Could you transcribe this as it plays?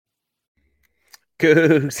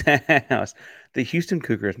Cougs house. The Houston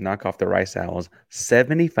Cougars knock off the Rice Owls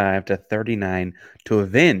 75-39 to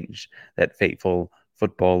avenge that fateful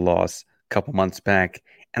football loss a couple months back.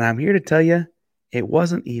 And I'm here to tell you, it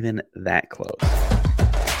wasn't even that close.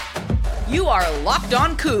 You are Locked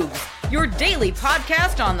On Cougs, your daily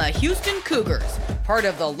podcast on the Houston Cougars, part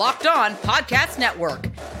of the Locked On Podcast Network,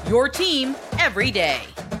 your team every day.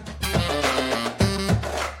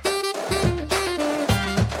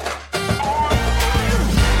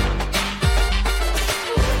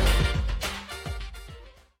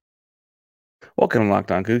 Welcome to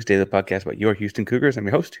Locked On Cougs, daily podcast about your Houston Cougars. I'm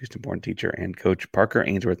your host, Houston-born teacher and coach Parker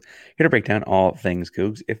Ainsworth, here to break down all things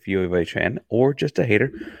Cougs. If you're a fan or just a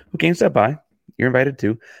hater who can't stop by, you're invited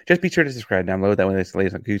to. Just be sure to subscribe down below. That way, that's the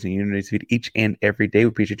latest on Cougs and Unity feed each and every day. We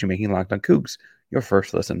appreciate you making Locked On Cougs your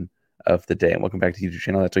first listen of the day. And welcome back to the YouTube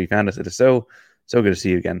channel. That's where you found us. It is so good to see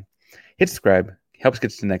you again. Hit subscribe. Helps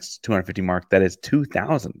get to the next 250 mark. That is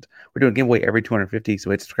 2,000. We're doing a giveaway every 250,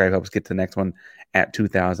 so hit subscribe. Helps get to the next one at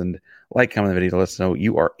 2,000. Like, comment the video to let us know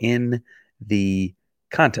you are in the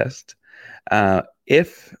contest.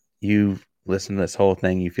 If you've listened to this whole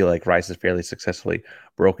thing, you feel like Rice is fairly successfully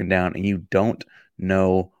broken down, and you don't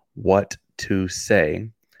know what to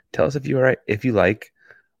say, tell us if you like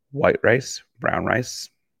white rice, brown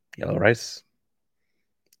rice, yellow rice,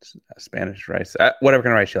 Spanish rice, whatever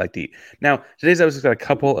kind of rice you like to eat. Now, today's episode's got a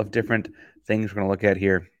couple of different things we're going to look at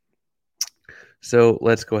here. So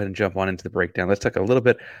let's go ahead and jump on into the breakdown. Let's talk a little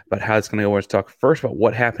bit about how it's going to go. Let's talk first about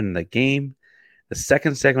what happened in the game. The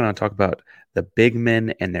second segment, I'll talk about the big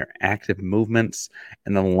men and their active movements.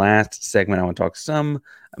 And the last segment, I want to talk some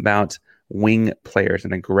about wing players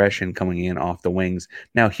and aggression coming in off the wings.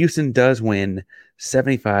 Now, Houston does win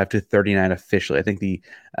 75-39 officially. I think the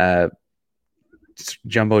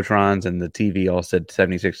Jumbotrons and the TV all said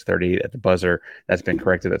 76-38 at the buzzer. That's been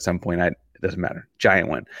corrected at some point. It doesn't matter. Giant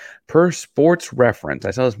win. Per Sports Reference,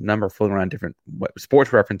 I saw this number floating around different.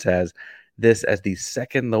 Sports Reference has this as the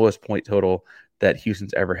second lowest point total that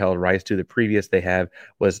Houston's ever held Rice to. The previous they have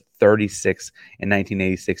was 36 in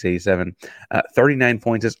 1986-87. 39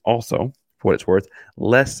 points is also, for what it's worth,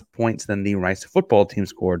 less points than the Rice football team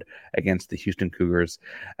scored against the Houston Cougars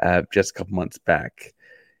just a couple months back.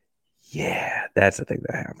 Yeah, that's the thing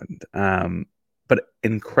that happened. But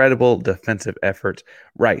incredible defensive effort.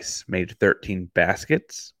 Rice made 13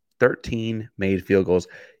 baskets, 13 made field goals.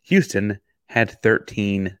 Houston had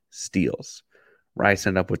 13 steals. Rice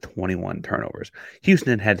ended up with 21 turnovers.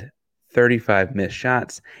 Houston had 35 missed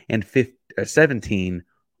shots and 17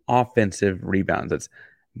 offensive rebounds.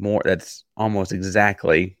 That's almost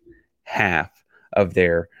exactly half of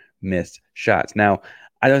their missed shots. Now,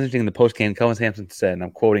 I don't think in the post-game, Kelvin Sampson said, and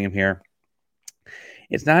I'm quoting him here,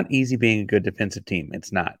 it's not easy being a good defensive team.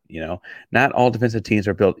 It's not, not all defensive teams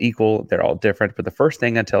are built equal. They're all different. But the first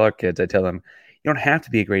thing I tell our kids, I tell them, you don't have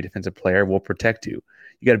to be a great defensive player. We'll protect you.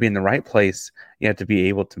 You got to be in the right place. You have to be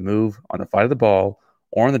able to move on the flight of the ball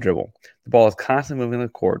or on the dribble. The ball is constantly moving the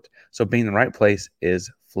court. So being in the right place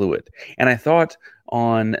is fluid. And I thought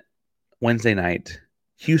on Wednesday night,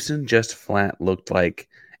 Houston just flat looked like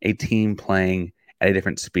a team playing at a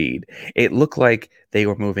different speed. It looked like they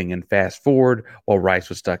were moving in fast forward while Rice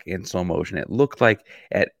was stuck in slow motion. It looked like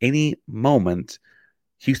at any moment,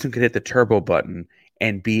 Houston could hit the turbo button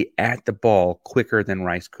and be at the ball quicker than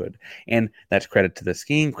Rice could. And that's credit to the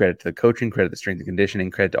scheme, credit to the coaching, credit to the strength and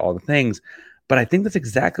conditioning, credit to all the things. But I think that's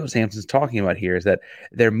exactly what Sampson's talking about here, is that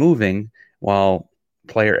they're moving while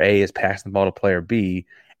player A is passing the ball to player B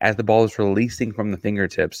as the ball is releasing from the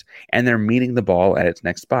fingertips, and they're meeting the ball at its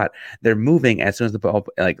next spot. They're moving as soon as the ball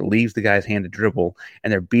leaves the guy's hand to dribble,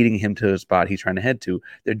 and they're beating him to the spot he's trying to head to.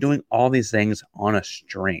 They're doing all these things on a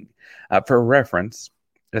string. For reference,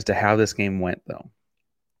 as to how this game went, though,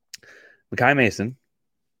 Mekhi Mason,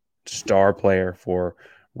 star player for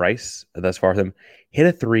Rice thus far, them hit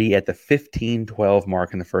a three at the 15-12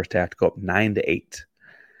 mark in the first half to go up 9-8.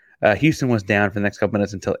 Houston was down for the next couple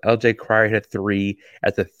minutes until L.J. Cryer hit a three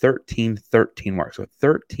at the 13-13 mark. So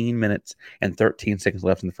 13 minutes and 13 seconds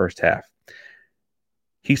left in the first half.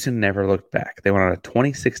 Houston never looked back. They went on a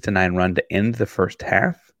 26-9 run to end the first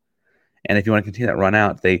half. And if you want to continue that run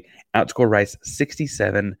out, they outscored Rice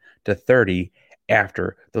 67-30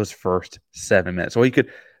 after those first 7 minutes. So you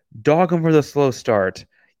could dog them for the slow start.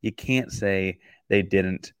 You can't say they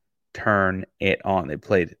didn't turn it on. They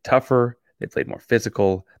played tougher. They played more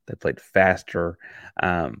physical. They played faster.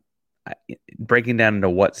 Breaking down into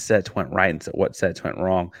what sets went right and what sets went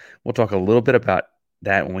wrong. We'll talk a little bit about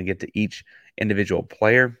that when we get to each individual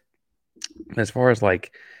player. As far as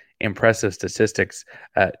impressive statistics.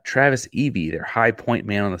 Travis Eby, their high point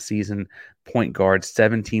man on the season, point guard,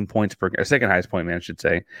 17 points per, second highest point man, I should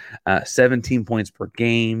say, 17 points per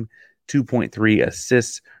game, 2.3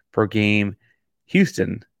 assists per game.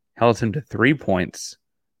 Houston held him to 3 points,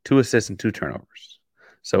 2 assists, and 2 turnovers.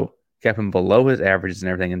 So kept him below his averages and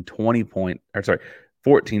everything, and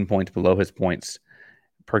 14 points below his points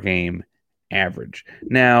per game average.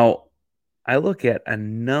 Now, I look at a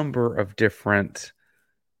number of different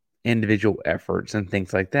individual efforts and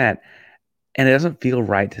things like that, and it doesn't feel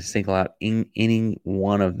right to single out any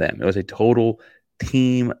one of them. It was a total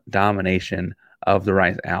team domination of the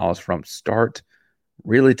Rice Owls from start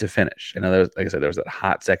really to finish. I know, like I said, there was that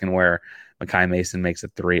hot second where Makai Mason makes a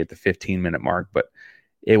 3 at the 15-minute mark, but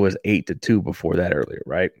it was 8-2 before that earlier,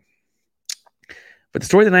 right? But the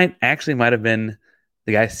story of the night actually might have been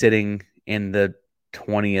the guy sitting in the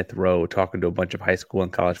 20th row talking to a bunch of high school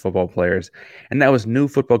and college football players, and that was new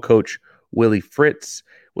football coach Willie Fritz.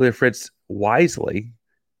 Willie Fritz wisely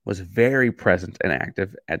was very present and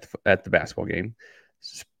active at the basketball game,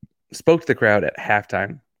 spoke to the crowd at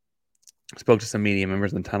halftime, spoke to some media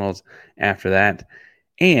members in the tunnels after that,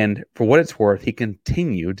 and for what it's worth, he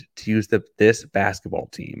continued to use this basketball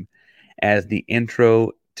team as the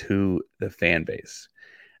intro to the fan base.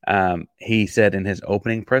 He said in his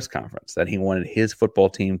opening press conference that he wanted his football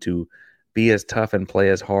team to be as tough and play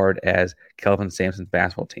as hard as Kelvin Sampson's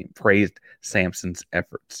basketball team, praised Sampson's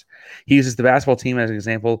efforts. He uses the basketball team as an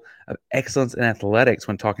example of excellence in athletics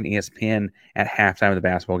when talking to ESPN at halftime of the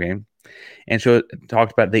basketball game, and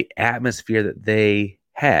talked about the atmosphere that they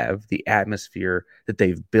have, the atmosphere that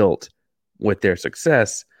they've built with their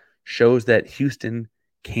success shows that Houston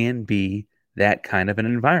can be that kind of an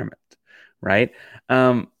environment, right?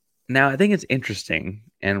 Now, I think it's interesting,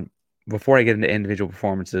 and before I get into individual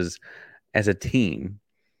performances as a team,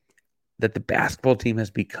 that the basketball team has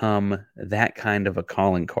become that kind of a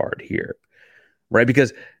calling card here, right?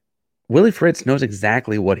 Because Willie Fritz knows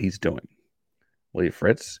exactly what he's doing. Willie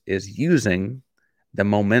Fritz is using the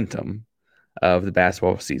momentum of the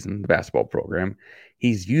basketball season, the basketball program.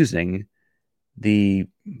 He's using the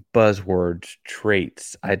buzzwords,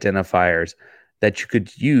 traits, identifiers that you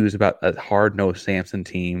could use about a hard-nosed Sampson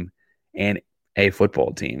team and a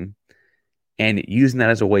football team, and using that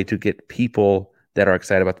as a way to get people that are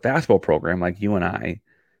excited about the basketball program, like you and I,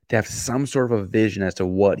 to have some sort of a vision as to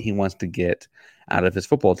what he wants to get out of his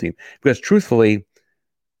football team. Because truthfully,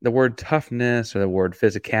 the word toughness or the word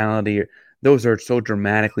physicality, those are so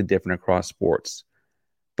dramatically different across sports.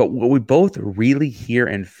 But what we both really hear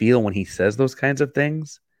and feel when he says those kinds of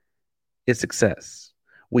things is success.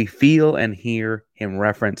 We feel and hear him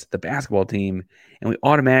reference the basketball team, and we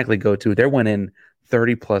automatically go to, they're winning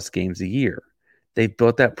 30-plus games a year. They've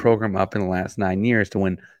built that program up in the last 9 years to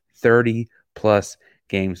win 30-plus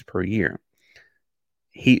games per year.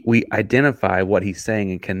 We identify what he's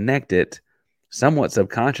saying and connect it somewhat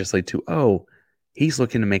subconsciously to, he's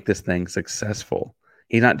looking to make this thing successful.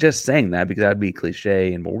 He's not just saying that because that'd be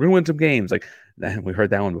cliche and we're going to win some games. Like that, we heard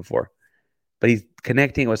that one before. But he's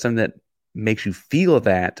connecting it with something that makes you feel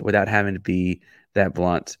that without having to be that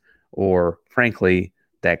blunt or, frankly,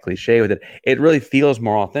 that cliche with it. It really feels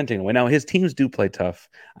more authentic. Now, his teams do play tough.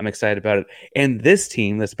 I'm excited about it. And this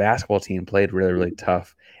team, this basketball team, played really, really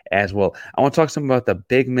tough as well. I want to talk some about the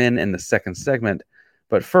big men in the second segment.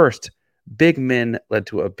 But first, big men led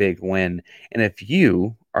to a big win. And if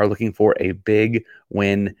you are looking for a big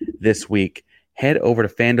win this week, head over to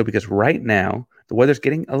FanDuel, because right now the weather's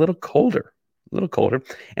getting a little colder. And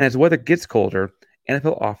as the weather gets colder,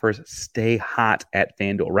 NFL offers stay hot at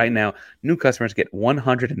FanDuel. Right now, new customers get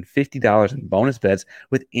 $150 in bonus bets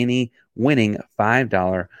with any winning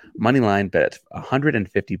 $5 moneyline bet.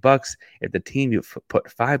 $150 if the team you put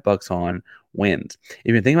 $5 on wins.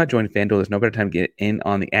 If you're thinking about joining FanDuel, there's no better time to get in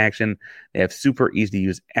on the action. They have super easy to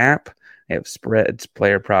use app. They have spreads,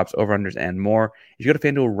 player props, over-unders, and more. If you go to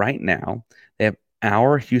FanDuel right now, they have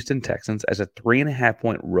our Houston Texans as a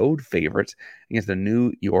 3.5-point road favorite against the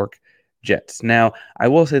New York Jets. Now, I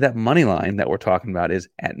will say that money line that we're talking about is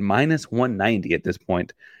at minus 190 at this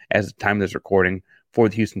point as the time of this recording for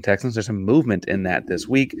the Houston Texans. There's some movement in that this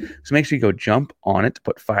week. So make sure you go jump on it,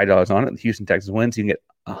 put $5 on it. The Houston Texans wins. You can get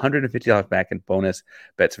 $150 back in bonus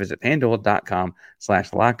bets. Visit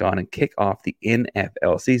FanDuel.com/lockedon and kick off the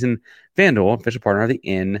NFL season. FanDuel, official partner of the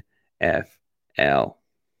NFL.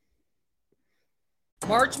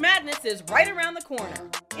 March Madness is right around the corner.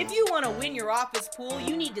 If you want to win your office pool,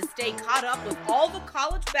 you need to stay caught up with all the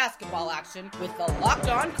college basketball action with the Locked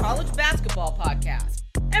On College Basketball Podcast.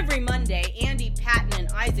 Every Monday, Andy Patton and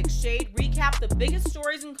Isaac Shade recap the biggest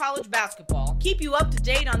stories in college basketball, keep you up to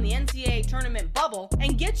date on the NCAA tournament bubble,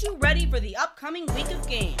 and get you ready for the upcoming week of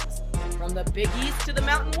games. From the Big East to the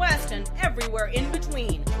Mountain West and everywhere in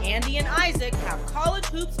between, Andy and Isaac have college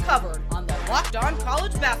hoops covered on the Locked On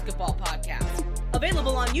College Basketball Podcast.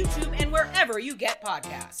 Available on YouTube and wherever you get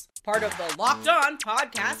podcasts. Part of the Locked On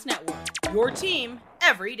Podcast Network. Your team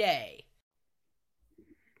every day.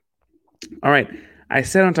 All right. I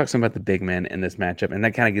said I'm talking about the big men in this matchup, and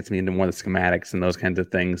that kind of gets me into more of the schematics and those kinds of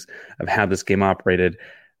things of how this game operated.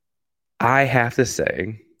 I have to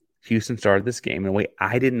say, Houston started this game in a way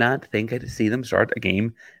I did not think I'd see them start a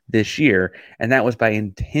game this year, and that was by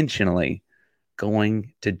intentionally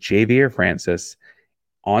going to Javier Francis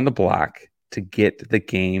on the block to get the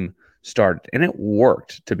game started. And it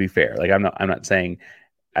worked, to be fair. Like I'm not saying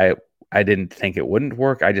I didn't think it wouldn't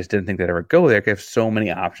work. I just didn't think they'd ever go there because so many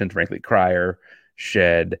options, frankly. Cryer,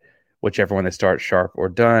 Shed, whichever one they start, Sharp or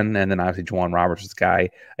Dunn. And then obviously Juwan Roberts was the guy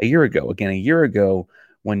a year ago. Again, a year ago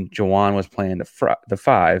when Juwan was playing the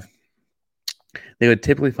five, they would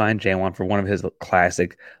typically find Juwan for one of his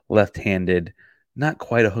classic left-handed, not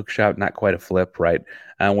quite a hook shot, not quite a flip, right?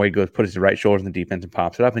 Where he goes, put his right shoulder in the defense and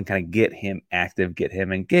pops it up and kind of get him active, get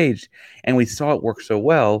him engaged. And we saw it work so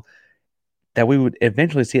well that we would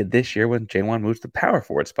eventually see it this year when Juwan moves to power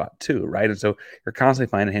forward spot too, right? And so you're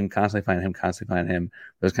constantly finding him,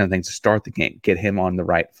 those kind of things to start the game, get him on the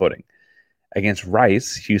right footing. Against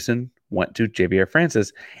Rice, Houston went to Javier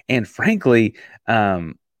Francis, and frankly,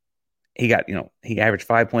 he averaged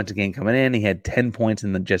 5 points a game coming in. He had 10 points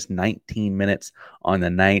in just 19 minutes on the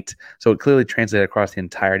night. So it clearly translated across the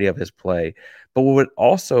entirety of his play. But what it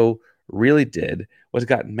also really did was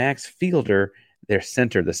got Max Fielder, their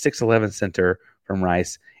center, the 6'11 center from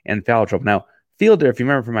Rice, in foul trouble. Now, Fielder, if you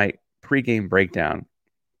remember from my pregame breakdown,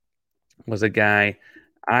 was a guy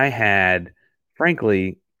I had,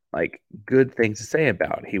 frankly, like good things to say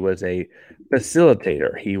about. He was a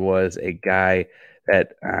facilitator. He was a guy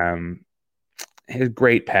that he's a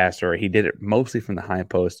great passer. He did it mostly from the high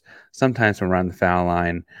post, sometimes from around the foul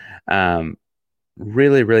line.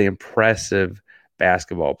 Really, really impressive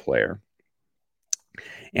basketball player.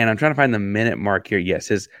 And I'm trying to find the minute mark here. Yes,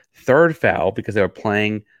 his third foul, because they were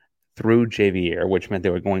playing through Javier, which meant they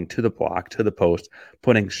were going to the block, to the post,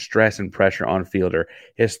 putting stress and pressure on Fielder.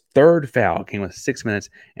 His third foul came with 6 minutes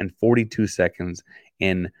and 42 seconds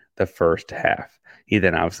in the first half. He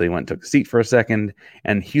then obviously went and took a seat for a second,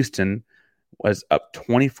 and Houston was up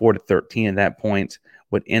 24-13 at that point,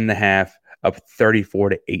 would end the half up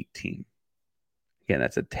 34-18. Again,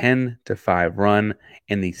 that's a 10-5 run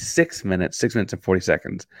in the 6 minutes and 40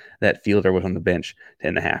 seconds that Fielder was on the bench to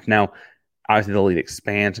end the half. Now, obviously the lead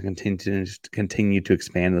expands and continue to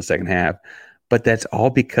expand in the second half, but that's all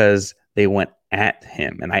because they went at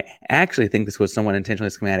him. And I actually think this was somewhat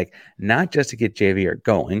intentionally schematic, not just to get Javier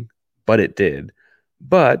going, but it did,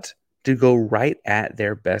 but to go right at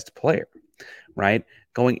their best player, right?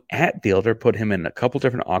 Going at Fielder put him in a couple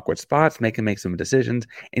different awkward spots, make him make some decisions,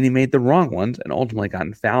 and he made the wrong ones and ultimately got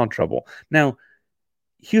in foul trouble. Now,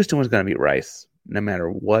 Houston was going to beat Rice no matter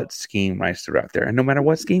what scheme Rice threw out there and no matter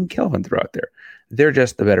what scheme Kelvin threw out there. They're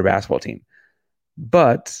just the better basketball team.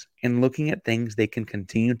 But in looking at things they can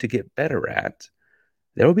continue to get better at,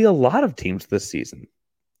 there will be a lot of teams this season.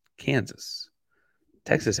 Kansas.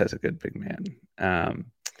 Texas has a good big man.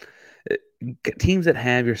 Teams that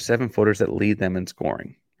have your 7-footers that lead them in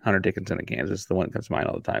scoring. Hunter Dickinson of Kansas is the one that comes to mind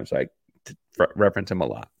all the time, so I reference him a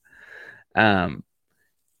lot.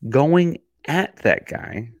 Going at that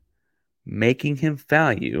guy, making him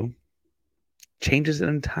foul you, changes an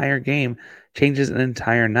entire game, changes an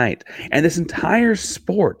entire night. And this entire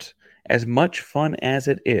sport, as much fun as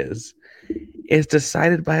it is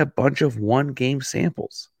decided by a bunch of one-game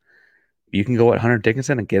samples. You can go at Hunter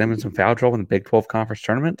Dickinson and get him in some foul trouble in the Big 12 Conference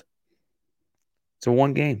Tournament. It's a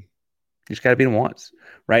one game. You just got to beat them once,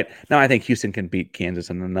 right? Now, I think Houston can beat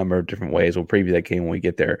Kansas in a number of different ways. We'll preview that game when we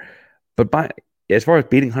get there. But as far as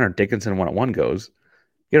beating Hunter Dickinson one-on-one goes,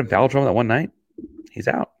 get him foul trouble that one night, he's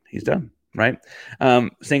out. He's done, right?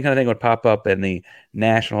 Same kind of thing would pop up in the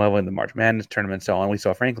national level, in the March Madness tournament, and so on. We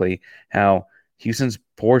saw, frankly, how Houston's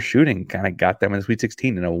poor shooting kind of got them in the Sweet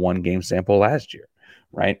 16 in a one-game sample last year,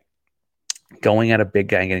 right? Going at a big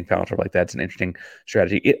guy and getting foul trouble like that's an interesting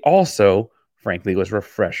strategy. It also, frankly, was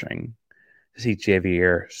refreshing to see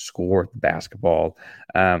Javier score the basketball.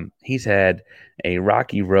 He's had a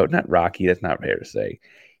rocky road. Not rocky, that's not fair to say.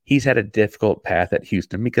 He's had a difficult path at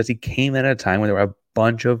Houston because he came in at a time when there were a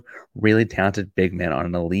bunch of really talented big men on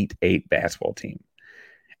an Elite Eight basketball team.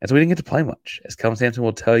 And so we didn't get to play much. As Kelvin Sampson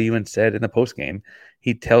will tell you and said in the postgame,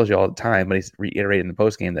 he tells you all the time, but he's reiterated in the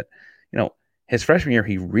postgame that, His freshman year,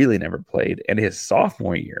 he really never played. And his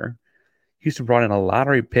sophomore year, Houston brought in a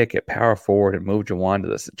lottery pick at power forward and moved Jawan to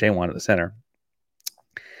the center.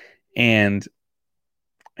 And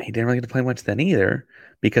he didn't really get to play much then either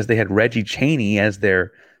because they had Reggie Chaney as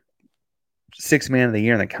their sixth man of the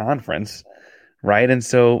year in the conference, right? And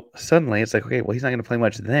so suddenly it's like, okay, well, he's not going to play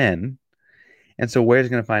much then. And so where's he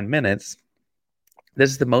going to find minutes?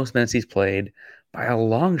 This is the most minutes he's played by a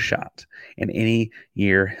long shot in any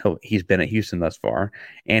year he's been at Houston thus far.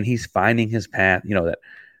 And he's finding his path, that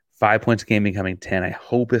 5 points a game becoming 10. I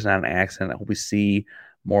hope it's not an accident. I hope we see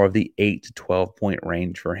more of the 8 to 12 point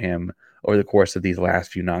range for him over the course of these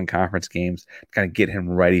last few non-conference games to kind of get him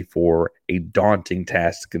ready for a daunting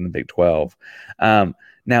task in the Big 12.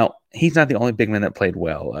 Now, he's not the only big man that played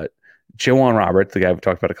well. Jawan Roberts, the guy we've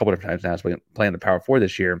talked about a couple of times now, is playing the power forward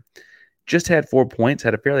this year, just had 4 points,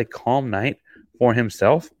 had a fairly calm night for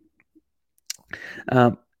himself.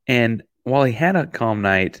 And while he had a calm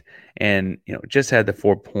night and just had the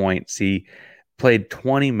 4 points, he played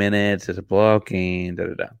 20 minutes as a blowout game.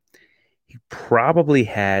 He probably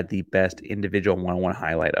had the best individual one-on-one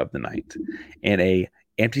highlight of the night in a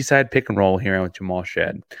empty side pick and roll here with Jamal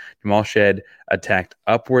Shead. Jamal Shead attacked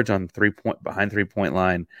upwards on behind 3-point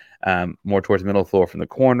line, more towards the middle floor from the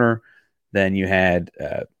corner. Then you had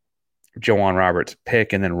Jawan Roberts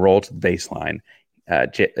pick and then roll to the baseline.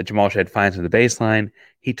 Jamal Shead finds him the baseline.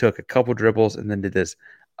 He took a couple dribbles and then did this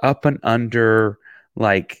up and under,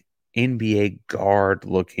 like NBA guard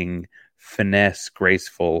looking finesse,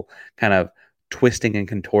 graceful kind of twisting and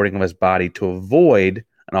contorting of his body to avoid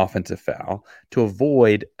an offensive foul, to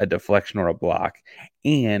avoid a deflection or a block,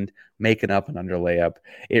 and make an up and under layup.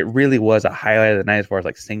 It really was a highlight of the night as far as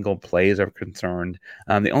like single plays are concerned.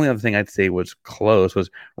 The only other thing I'd say was close was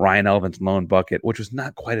Ryan Elvin's lone bucket, which was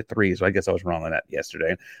not quite a three, so I guess I was wrong on that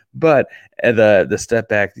yesterday. But the step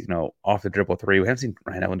back, off the dribble three, we haven't seen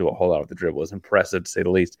Ryan Elvin do a whole lot with the dribble. It's impressive to say the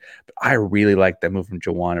least. But I really liked that move from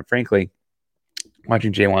Jawan, and frankly,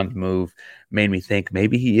 watching Jawan's move made me think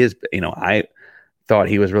maybe he is, I thought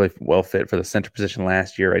he was really well fit for the center position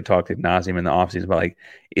last year. I talked to nauseam in the offseason about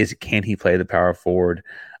can he play the power forward?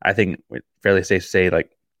 I think it's fairly safe to say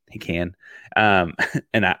he can.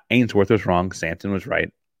 And Ainsworth was wrong. Sampson was right.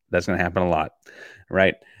 That's going to happen a lot,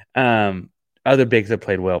 right? Other bigs that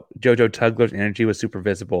played well. JoJo Tugler's energy was super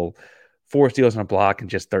visible. 4 steals on a block in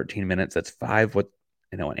just 13 minutes. That's 5 what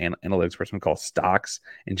an analytics person would call stocks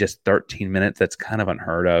in just 13 minutes. That's kind of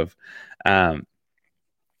unheard of.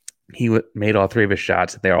 He made all 3 of his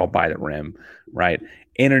shots. They're all by the rim, right?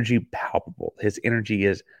 Energy palpable. His energy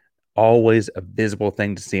is always a visible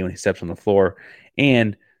thing to see when he steps on the floor.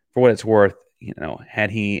 And for what it's worth, had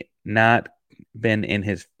he not been in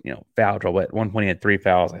his, foul trouble, at one point he had 3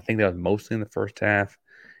 fouls. I think that was mostly in the first half.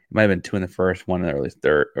 It might have been 2 in the first, 1 in the early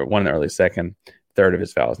third, or 1 in the early second. Third of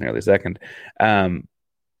his fouls in the early second.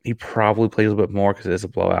 He probably plays a little bit more because it is a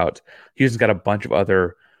blowout. Houston's got a bunch of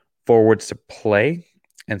other forwards to play.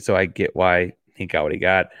 And so I get why he got what he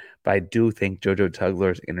got. But I do think JoJo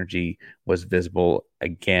Tugler's energy was visible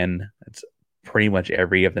again. It's pretty much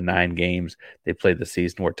every of the 9 games they played this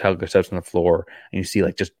season where Tugler steps on the floor and you see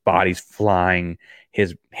just bodies flying,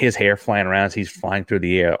 his hair flying around as he's flying through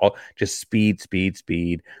the air, all just speed,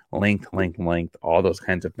 length, all those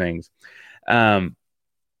kinds of things.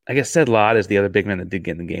 I guess Sedlot is the other big man that did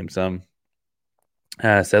get in the game some.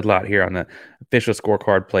 Sedlot here on the official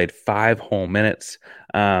scorecard played 5 whole minutes.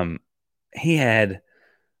 He had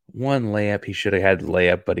 1 layup. He should have had the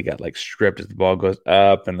layup, but he got stripped as the ball goes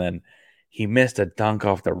up, and then he missed a dunk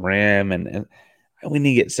off the rim. And we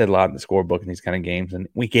need to get Sedlot in the scorebook in these kind of games, and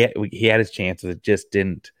he had his chances. It just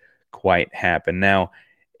didn't quite happen. Now,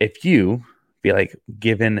 if you feel like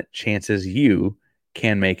given chances, you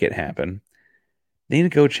can make it happen, then you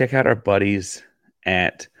need to go check out our buddies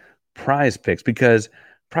at Prize Picks, because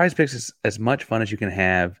Prize Picks is as much fun as you can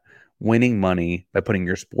have winning money by putting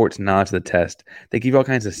your sports knowledge to the test. They give you all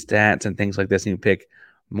kinds of stats and things like this, and you pick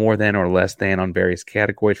more than or less than on various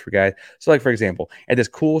categories for guys. So, for example, at this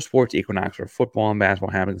cool sports equinox where football and basketball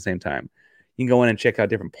happen at the same time, you can go in and check out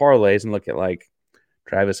different parlays and look at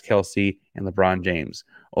Travis Kelce and LeBron James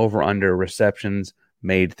over under receptions,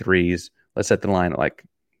 made threes. Let's set the line at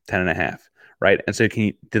 10.5. Right. And so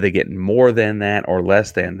do they get more than that or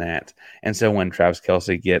less than that? And so when Travis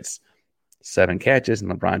Kelce gets 7 catches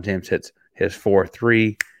and LeBron James hits his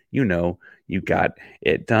 4-3, you got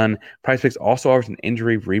it done. Prize Picks also offers an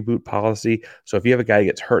injury reboot policy. So if you have a guy who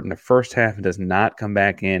gets hurt in the first half and does not come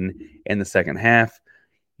back in the second half,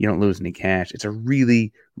 you don't lose any cash. It's a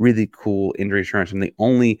really, really cool injury insurance, and the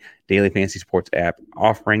only daily fantasy sports app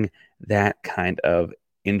offering that kind of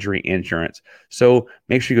injury insurance. So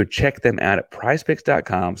make sure you go check them out at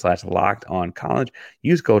prizepicks.com/lockedoncollege.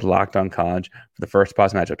 Use code lockedoncollege for the first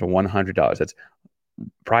deposit match up to $100. That's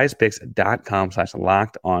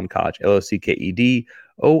prizepicks.com/lockedoncollege,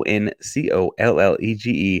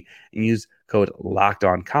 LOCKEDONCOLLEGE, and use code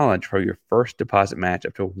lockedoncollege for your first deposit match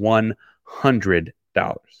up to $100.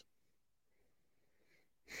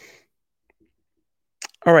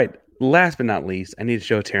 All right. Last but not least, I need to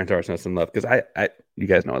show Terrence Arsenault some love because you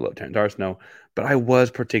guys know I love Terrence Arsenault, but I was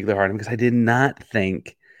particularly hard on him because I did not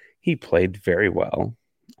think he played very well.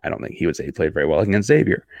 I don't think he would say he played very well against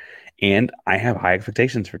Xavier. And I have high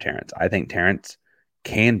expectations for Terrence. I think Terrence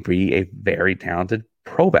can be a very talented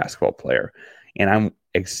pro basketball player. And I'm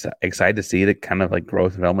excited to see the kind of like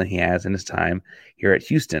growth development he has in his time here at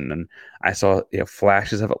Houston. And I saw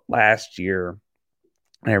flashes of it last year.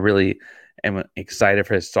 And I really am excited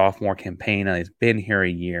for his sophomore campaign. And he's been here a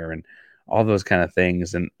year and all those kind of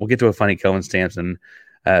things. And we'll get to a funny Kelvin Sampson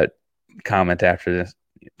comment after this,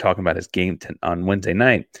 talking about his game on Wednesday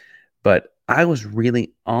night. But I was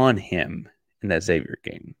really on him in that Xavier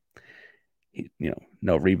game.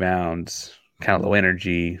 No rebounds, kind of low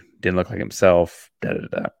energy, didn't look like himself,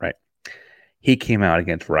 right? He came out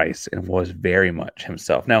against Rice and was very much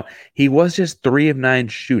himself. Now, he was just 3 of 9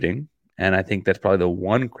 shooting, and I think that's probably the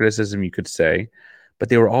one criticism you could say, but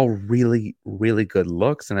they were all really, really good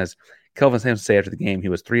looks. And as Kelvin Sampson said after the game, he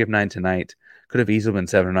was 3 of 9 tonight, could have easily been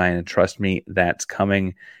 7 of 9, and trust me, that's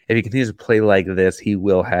coming. If he continues to play like this, he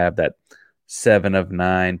will have that 7 of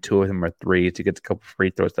 9, 2 of them are threes. He gets a couple free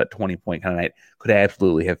throws. That 20-point kind of night could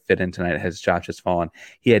absolutely have fit in tonight. His shot just fallen.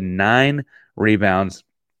 He had 9 rebounds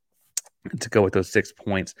to go with those 6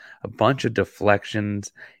 points, a bunch of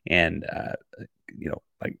deflections, and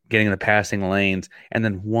like getting in the passing lanes, and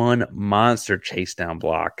then one monster chase down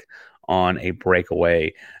block on a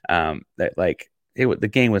breakaway. The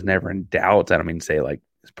game was never in doubt. I don't mean to say like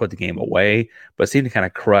put the game away, but seemed to kind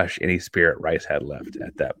of crush any spirit Rice had left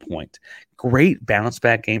at that point. Great bounce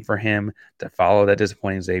back game for him to follow that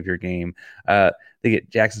disappointing Xavier game. They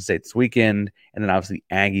get Jackson State this weekend, and then obviously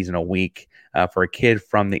Aggies in a week. For a kid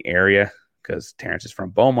from the area, because Terrence is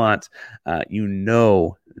from Beaumont,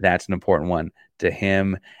 that's an important one to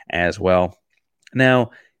him as well.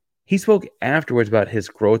 Now, he spoke afterwards about his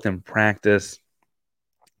growth in practice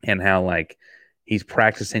and how he's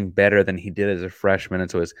practicing better than he did as a freshman, and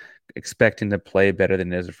so is expecting to play better than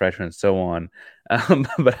he did as a freshman, and so on.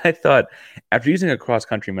 But I thought, after using a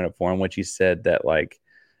cross-country metaphor in which he said that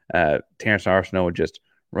Terrence Arsenault would just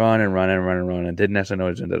run and didn't necessarily know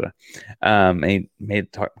his agenda. And he made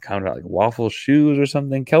a comment about waffle shoes or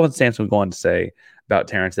something. Kelvin Sampson would go on to say about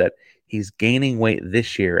Terrence that he's gaining weight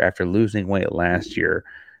this year after losing weight last year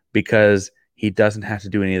because he doesn't have to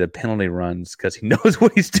do any of the penalty runs because he knows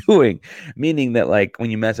what he's doing. Meaning that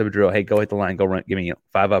when you mess up a drill, hey, go hit the line, go run, give me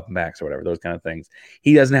 5 up and backs or whatever, those kind of things.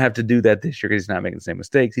 He doesn't have to do that this year because he's not making the same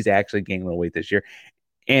mistakes. He's actually gaining a little weight this year.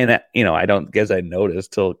 And, I don't guess I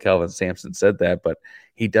noticed till Kelvin Sampson said that, but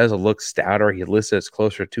he does look stouter. He listed as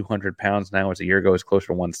closer to 200 pounds now. As a year ago, it's closer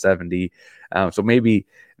to 170. So maybe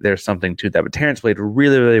there's something to that. But Terrence played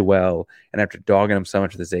really, really well. And after dogging him so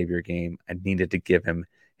much for the Xavier game, I needed to give him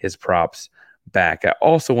his props back. I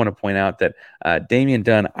also want to point out that Damian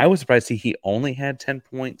Dunn, I was surprised to see he only had 10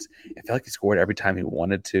 points. I felt like he scored every time he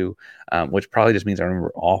wanted to, which probably just means I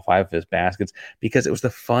remember all 5 of his baskets because it was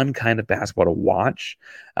the fun kind of basketball to watch.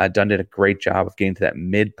 Dunn did a great job of getting to that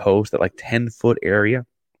mid post, that 10-foot area,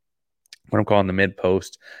 what I'm calling the mid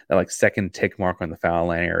post, that second tick mark on the foul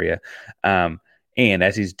line area. And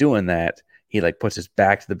as he's doing that, he puts his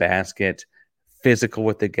back to the basket, physical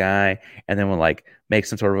with the guy, and then will make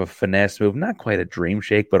some sort of a finesse move, not quite a dream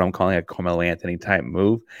shake, but I'm calling it a Carmelo Anthony type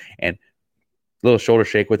move, and little shoulder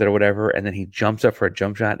shake with it or whatever, and then he jumps up for a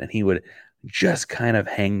jump shot, and he would just kind of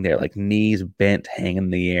hang there, knees bent, hang in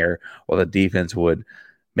the air, while the defense would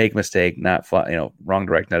make a mistake, not fly, wrong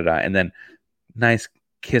direction, and then nice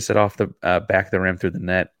kiss it off the back of the rim through the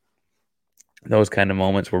net. Those kind of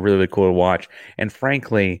moments were really, really cool to watch, and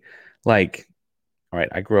frankly, all right,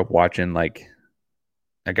 I grew up watching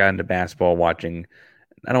I got into basketball watching,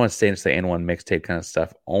 I don't want to say N1 mixtape kind of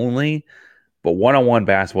stuff only, but one-on-one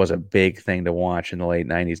basketball was a big thing to watch in the late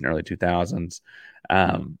 90s and early 2000s.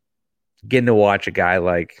 Getting to watch a guy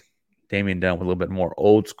like Damian Dunn with a little bit more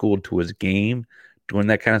old school to his game, doing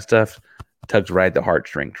that kind of stuff, tugs right at the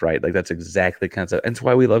heartstrings, right? That's exactly the kind of stuff. And that's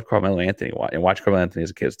why we love Carmelo Anthony. And watch Carmelo Anthony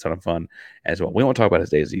as a kid is a ton of fun as well. We won't talk about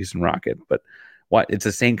his days as a Houston Rocket, but it's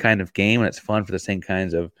the same kind of game, and it's fun for the same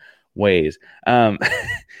kinds of ways.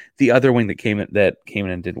 The other wing that came in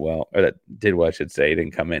and did well, I should say, he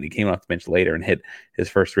didn't come in. He came off the bench later and hit his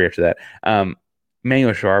first 3 after that.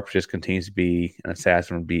 Manuel Sharp just continues to be an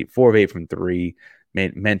assassin from beat. 4 of 8 from 3.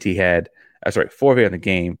 Menti had, 4 of 8 on the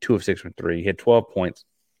game, 2 of 6 from 3. He had 12 points.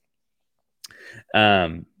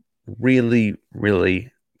 Really,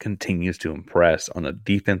 really continues to impress on the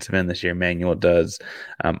defensive end this year. Manuel does.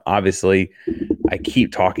 Obviously, I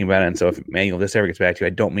keep talking about it, and so if Manuel this ever gets back to you,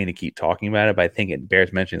 I don't mean to keep talking about it, but I think it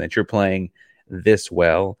bears mentioning that you're playing this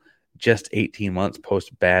well just 18 months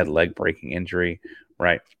post bad leg breaking injury,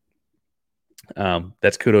 right?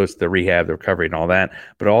 That's kudos to the rehab, the recovery, and all that,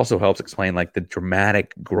 but it also helps explain like the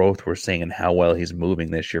dramatic growth we're seeing and how well he's moving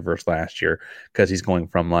this year versus last year, because he's going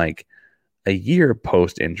from like a year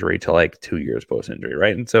post injury to like 2 years post injury,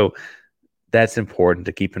 right? And so that's important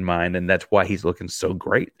to keep in mind, and that's why he's looking so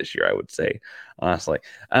great this year, I would say, honestly.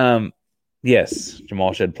 Yes,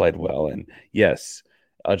 Jamal Shead played well, and yes,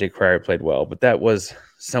 LJ Cryer played well, but that was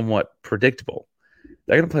somewhat predictable.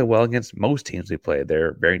 They're going to play well against most teams they play.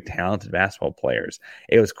 They're very talented basketball players.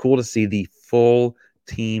 It was cool to see the full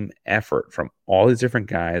team effort from all these different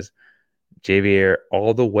guys, Javier,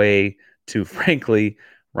 all the way to, frankly,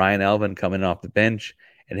 Ryan Elvin coming off the bench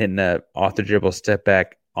and hitting a off the dribble step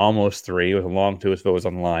back almost 3 with a long 2 if it was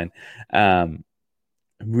on the line.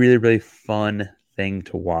 Really, really fun thing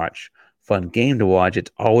to watch. Fun game to watch.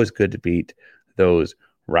 It's always good to beat those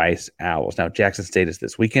Rice Owls. Now, Jackson State is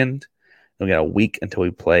this weekend. We got a week until we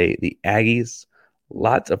play the Aggies.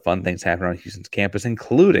 Lots of fun things happening on Houston's campus,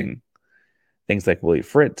 including things like Willie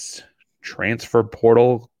Fritz, transfer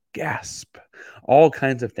portal, gasp. All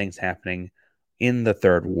kinds of things happening in the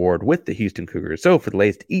third ward with the Houston Cougars. So for the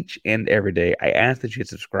latest each and every day, I ask that you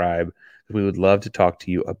subscribe, because we would love to talk to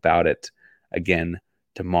you about it again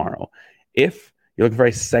tomorrow. If you're looking for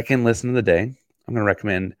a second listen of the day, I'm going to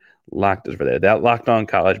recommend Locked On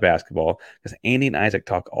College Basketball, because Andy and Isaac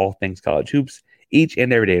talk all things college hoops each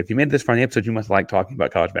and every day. If you made it this far in the episode, you must like talking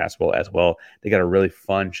about college basketball as well. They got a really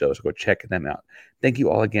fun show, so go check them out. Thank you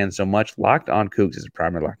all again so much. Locked On Cougs is a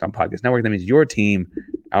primary Locked On podcast network. That means your team,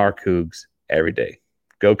 our Cougs, every day.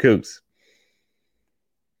 Go Cougs.